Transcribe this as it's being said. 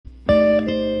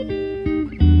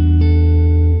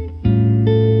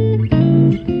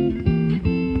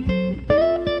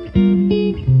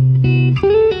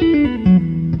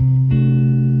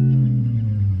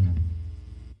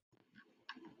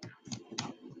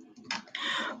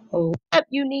What up,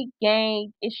 Unique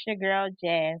Gang? It's your girl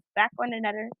Jazz back on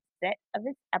another set of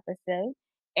this episode,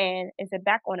 and it's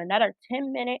back on another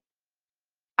 10-minute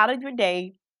out of your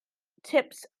day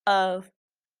tips of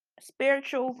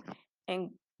spiritual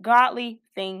and godly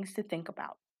things to think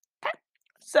about. Okay.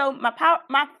 So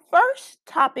my first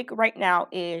topic right now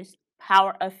is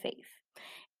power of faith.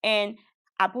 And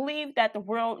I believe that the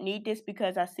world need this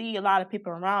because I see a lot of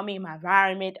people around me, my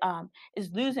environment, is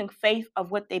losing faith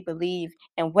of what they believe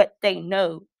and what they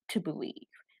know to believe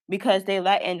because they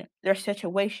let in their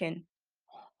situation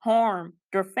harm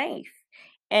their faith.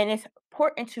 And it's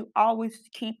important to always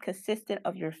keep consistent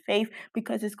of your faith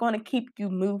because it's going to keep you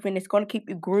moving, it's going to keep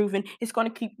you grooving, it's going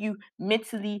to keep you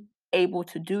mentally able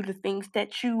to do the things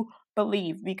that you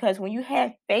believe. Because when you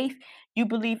have faith, you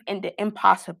believe in the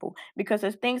impossible because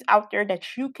there's things out there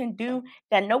that you can do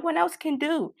that no one else can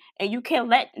do. And you can't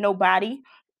let nobody,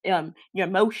 your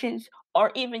emotions,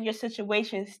 or even your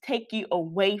situations take you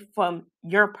away from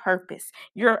your purpose,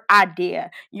 your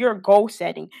idea, your goal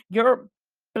setting, your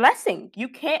blessing. You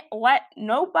can't let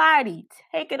nobody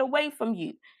take it away from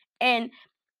you. And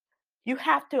you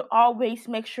have to always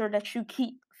make sure that you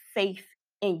keep faith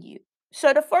in you.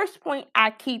 So the first point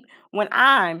I keep when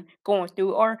I'm going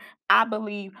through, or I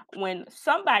believe when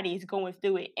somebody is going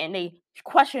through it and they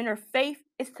question their faith,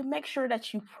 is to make sure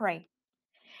that you pray.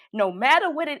 No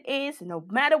matter what it is, no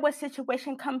matter what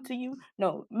situation comes to you,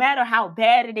 no matter how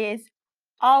bad it is,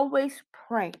 always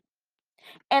pray.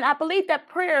 And I believe that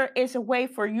prayer is a way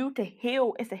for you to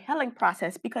heal. It's a healing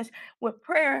process because with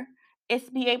prayer, it's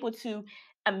be able to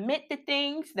admit the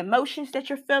things, the emotions that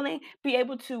you're feeling, be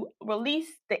able to release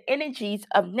the energies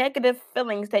of negative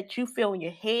feelings that you feel in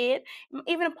your head,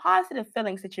 even positive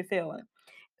feelings that you're feeling.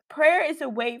 Prayer is a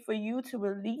way for you to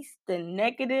release the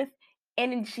negative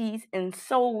energies and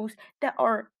souls that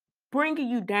are bringing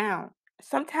you down.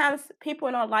 Sometimes people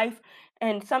in our life,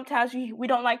 and sometimes we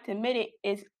don't like to admit it,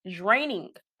 is draining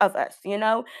of us.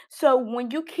 So when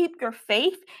you keep your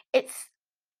faith, it's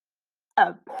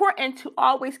important to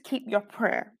always keep your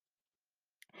prayer.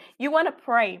 You want to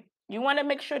pray. You want to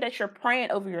make sure that you're praying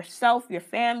over yourself, your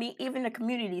family, even the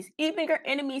communities, even your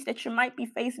enemies that you might be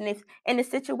facing in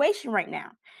this situation right now.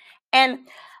 And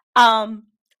um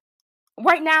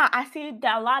right now, I see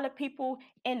that a lot of people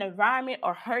in the environment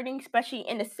are hurting, especially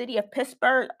in the city of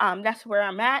Pittsburgh. That's where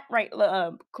I'm at, right?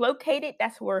 Located.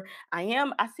 That's where I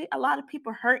am. I see a lot of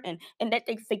people hurting, and that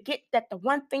they forget that the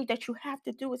one thing that you have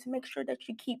to do is make sure that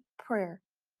you keep prayer.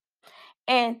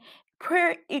 And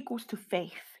prayer equals to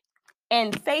faith,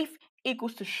 and faith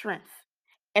equals to strength,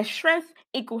 and strength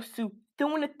equals to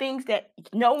doing the things that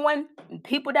no one,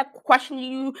 people that question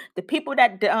you, the people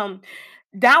that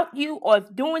doubt you, or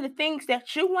doing the things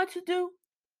that you want to do,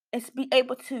 is be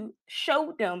able to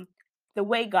show them the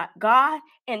way God,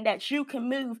 and that you can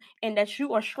move, and that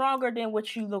you are stronger than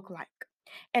what you look like.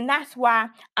 And that's why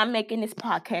I'm making this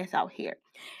podcast out here.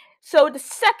 So the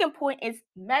second point is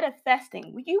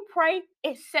manifesting. When you pray,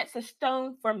 it sets a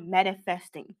stone for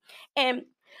manifesting. And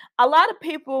a lot of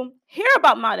people hear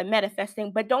about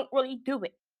manifesting, but don't really do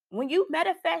it. When you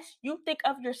manifest, you think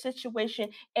of your situation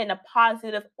in a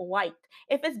positive light.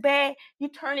 If it's bad, you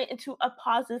turn it into a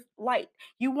positive light.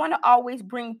 You want to always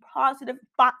bring positive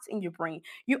thoughts in your brain.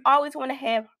 You always want to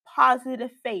have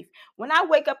positive faith. When I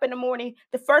wake up in the morning,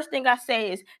 the first thing I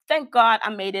say is, thank God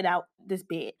I made it out this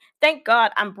bed. Thank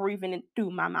God I'm breathing in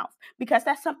through my mouth because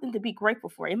that's something to be grateful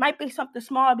for. It might be something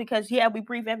small because, yeah, we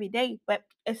breathe every day, but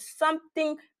it's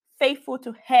something faithful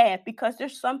to have because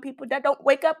there's some people that don't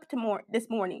wake up this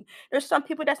morning. There's some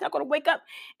people that's not going to wake up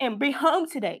and be home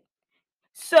today.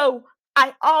 So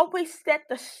I always set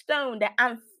the stone that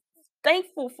I'm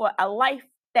thankful for a life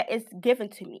that is given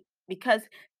to me because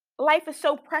life is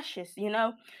so precious.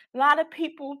 A lot of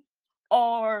people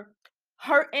are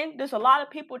hurting. There's a lot of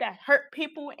people that hurt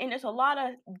people, and there's a lot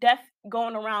of death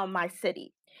going around my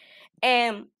city.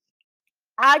 And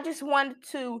I just wanted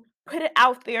to put it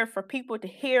out there for people to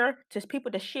hear, just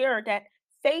people to share that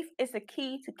faith is the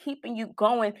key to keeping you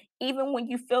going, even when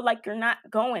you feel like you're not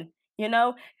going. You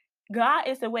know, God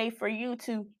is a way for you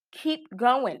to keep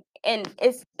going. And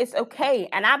it's okay.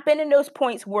 And I've been in those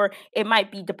points where it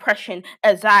might be depression,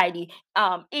 anxiety,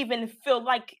 even feel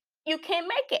like you can't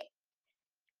make it.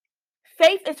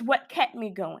 Faith is what kept me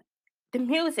going. The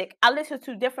music, I listen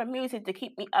to different music to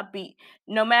keep me upbeat.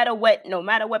 No matter what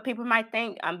people might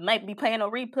think, I might be playing a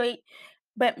replay,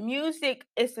 but music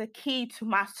is the key to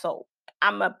my soul.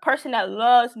 I'm a person that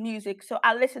loves music, so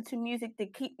I listen to music to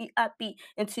keep me upbeat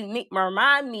and to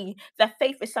remind me that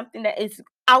faith is something that is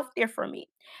out there for me.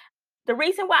 the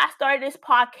reason why I started this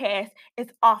podcast is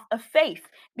off of faith,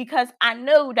 because I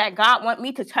know that God wants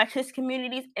me to touch His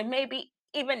communities, and maybe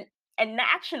even a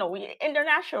national,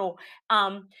 international.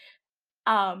 Um,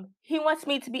 He wants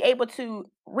me to be able to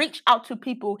reach out to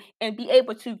people and be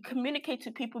able to communicate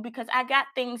to people, because I got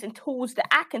things and tools that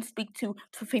I can speak to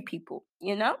feed people,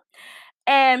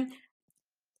 and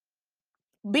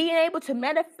being able to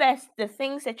manifest the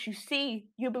things that you see,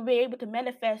 you'll be able to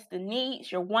manifest the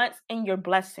needs, your wants, and your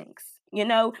blessings.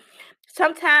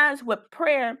 Sometimes with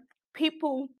prayer,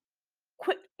 people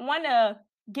quick want to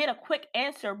get a quick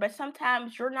answer, but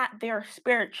sometimes you're not there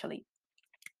spiritually.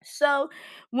 So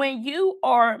when you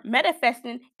are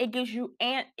manifesting, it gives you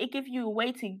a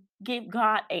way to give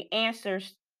God a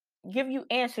answers, give you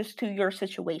answers to your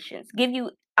situations, give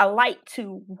you a light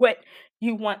to what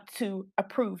you want to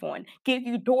approve on, give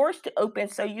you doors to open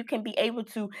so you can be able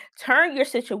to turn your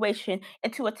situation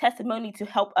into a testimony to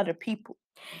help other people.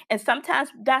 And sometimes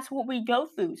that's what we go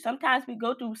through. Sometimes we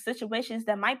go through situations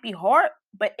that might be hard,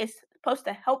 but it's supposed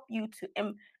to help you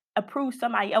to approve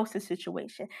somebody else's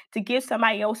situation, to give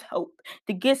somebody else hope,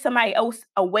 to give somebody else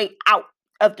a way out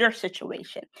of their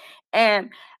situation.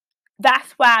 And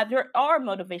that's why there are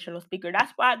motivational speakers.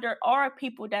 That's why there are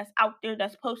people that's out there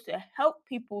that's supposed to help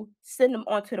people send them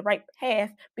onto the right path,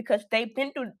 because they've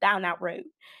been through down that road.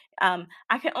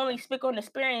 I can only speak on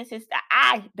experiences that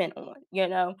I've been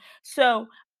on. So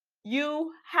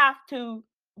you have to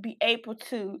be able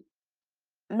to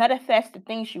manifest the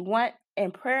things you want,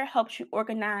 and prayer helps you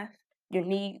organize your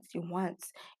needs, your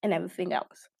wants, and everything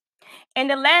else. And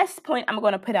the last point I'm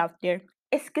going to put out there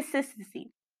is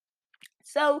consistency.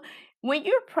 So when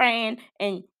you're praying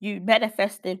and you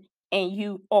manifesting and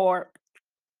you are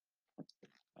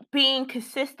being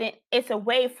consistent, it's a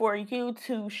way for you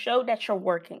to show that you're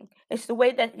working. It's the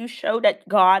way that you show that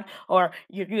God or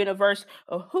your universe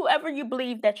or whoever you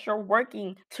believe that you're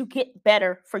working to get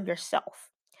better for yourself.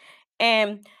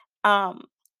 And um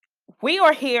we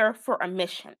are here for a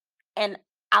mission. And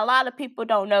a lot of people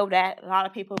don't know that. A lot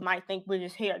of people might think we're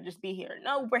just here, just be here.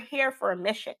 No, we're here for a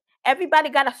mission. Everybody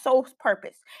got a soul's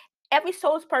purpose. Every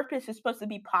soul's purpose is supposed to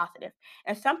be positive.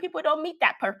 And some people don't meet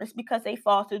that purpose because they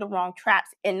fall through the wrong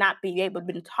traps and not being able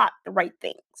to be taught the right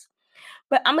things.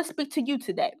 But I'm going to speak to you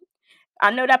today.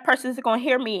 I know that person is going to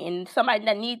hear me, and somebody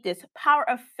that needs this power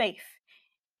of faith.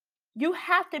 You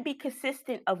have to be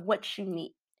consistent of what you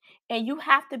need. And you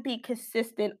have to be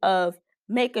consistent of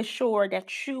making sure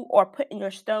that you are putting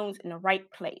your stones in the right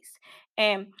place.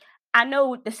 And I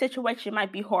know the situation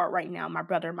might be hard right now, my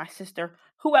brother, my sister,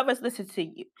 whoever's listening to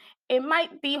you. It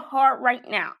might be hard right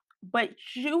now, but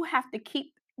you have to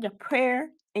keep your prayer,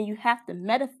 and you have to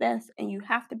manifest, and you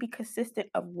have to be consistent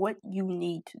of what you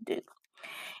need to do.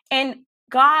 And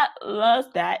God loves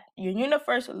that. Your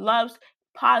universe loves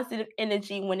positive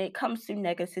energy when it comes to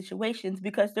negative situations,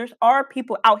 because there's are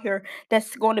people out here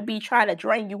that's going to be trying to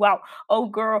drain you out. Oh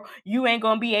girl, you ain't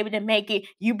going to be able to make it.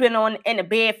 You've been on in the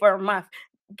bed for a month.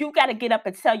 You got to get up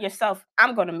and tell yourself,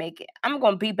 I'm going to make it. I'm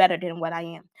going to be better than what I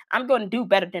am. I'm going to do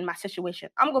better than my situation.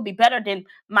 I'm going to be better than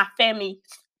my family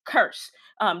curse,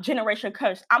 generation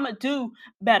curse. I'm going to do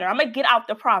better. I'm going to get out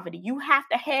the poverty. You have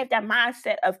to have that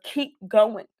mindset of keep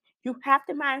going. You have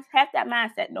to have that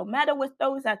mindset. No matter what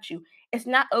throws at you, it's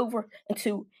not over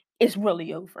until it's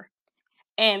really over.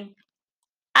 And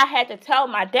I had to tell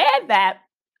my dad that,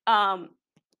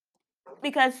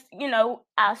 because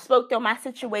I spoke to my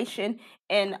situation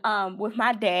and with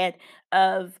my dad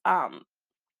of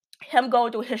him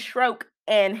going through his stroke,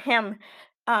 and him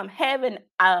having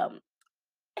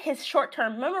his short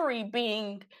term memory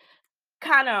being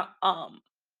kind of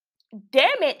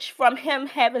damage from him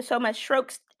having so much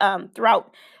strokes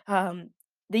throughout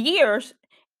the years,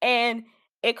 and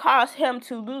it caused him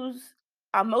to lose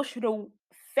emotional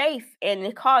faith, and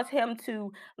it caused him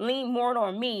to lean more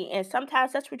on me. And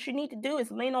sometimes that's what you need to do,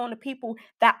 is lean on the people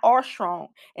that are strong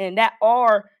and that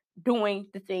are doing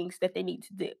the things that they need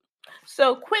to do.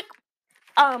 So quick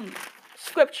um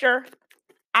scripture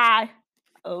I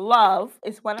love,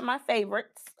 is one of my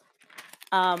favorites,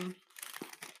 um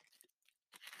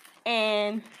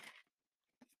and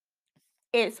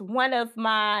it's one of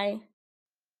my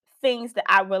things that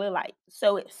I really like.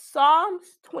 So it's Psalms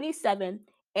 27,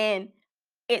 and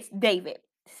it's David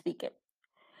speaking.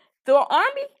 Through an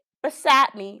army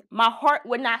beside me, my heart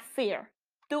would not fear.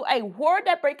 Through a war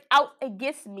that break out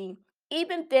against me,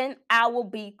 even then I will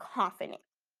be confident.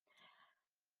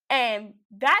 And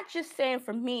that just saying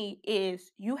for me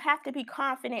is you have to be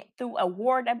confident through a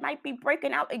war that might be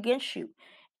breaking out against you.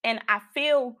 And I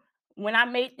feel when I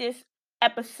made this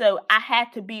episode, I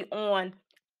had to be on,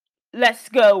 let's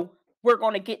go. We're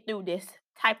going to get through this.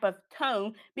 type of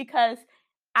tone because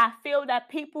I feel that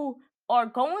people are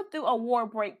going through a war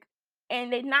break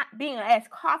and they're not being as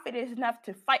confident enough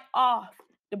to fight off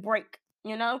the break,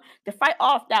 to fight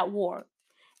off that war.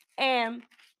 And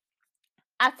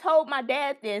I told my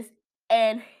dad this,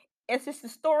 and it's just the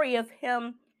story of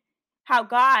him, how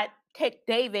God take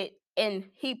David and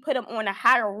he put him on a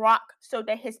higher rock so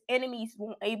that his enemies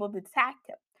won't able to attack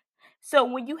him. So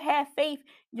when you have faith,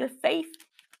 your faith,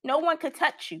 no one can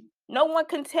touch you. No one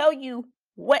can tell you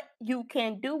what you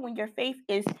can do when your faith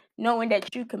is knowing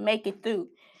that you can make it through.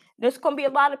 There's gonna be a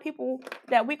lot of people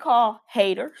that we call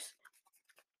haters,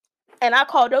 and I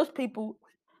call those people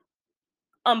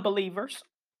unbelievers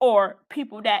or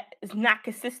people that is not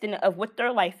consistent of what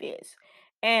their life is.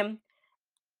 And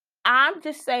I'm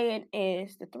just saying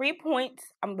is the 3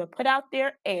 points I'm gonna put out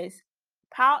there is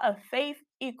power of faith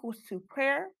equals to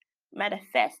prayer,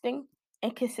 manifesting,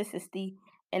 and consistency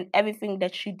in everything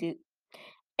that you do.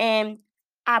 And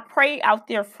I pray out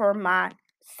there for my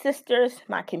sisters,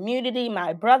 my community,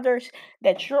 my brothers,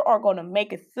 that you are going to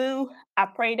make it through. I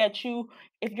pray that you,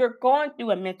 if you're going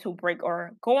through a mental break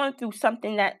or going through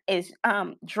something that is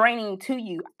draining to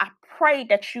you, I pray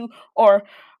that you are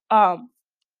um,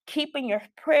 keeping your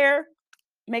prayer,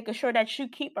 making sure that you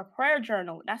keep a prayer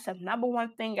journal. That's the number one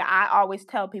thing that I always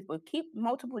tell people. Keep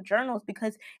multiple journals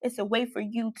because it's a way for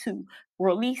you to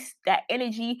release that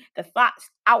energy, the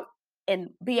thoughts out,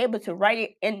 and be able to write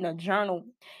it in the journal.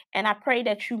 And I pray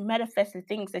that you manifest the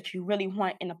things that you really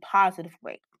want in a positive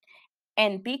way.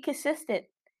 And be consistent.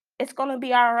 It's gonna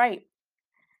be all right.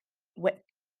 What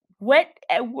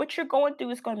what you're going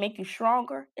through is going to make you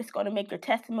stronger. It's going to make your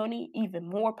testimony even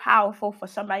more powerful for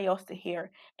somebody else to hear,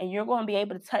 and you're going to be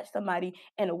able to touch somebody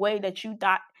in a way that you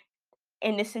thought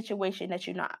in this situation that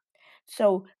you're not.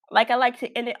 So, like I like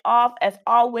to end it off as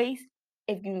always.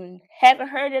 If you haven't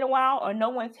heard it in a while or no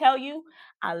one tell you,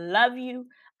 I love you.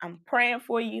 I'm praying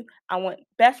for you. I want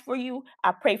best for you.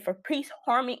 I pray for peace,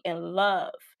 harmony, and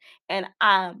love. And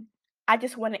I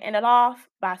just want to end it off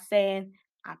by saying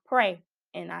I pray.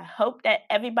 And I hope that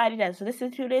everybody that's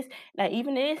listening to this, that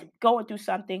even is going through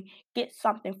something, get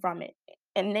something from it.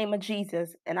 In the name of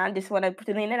Jesus. And I just want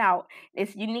to lean it out.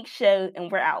 It's Unique Show,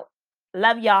 and we're out.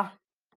 Love y'all.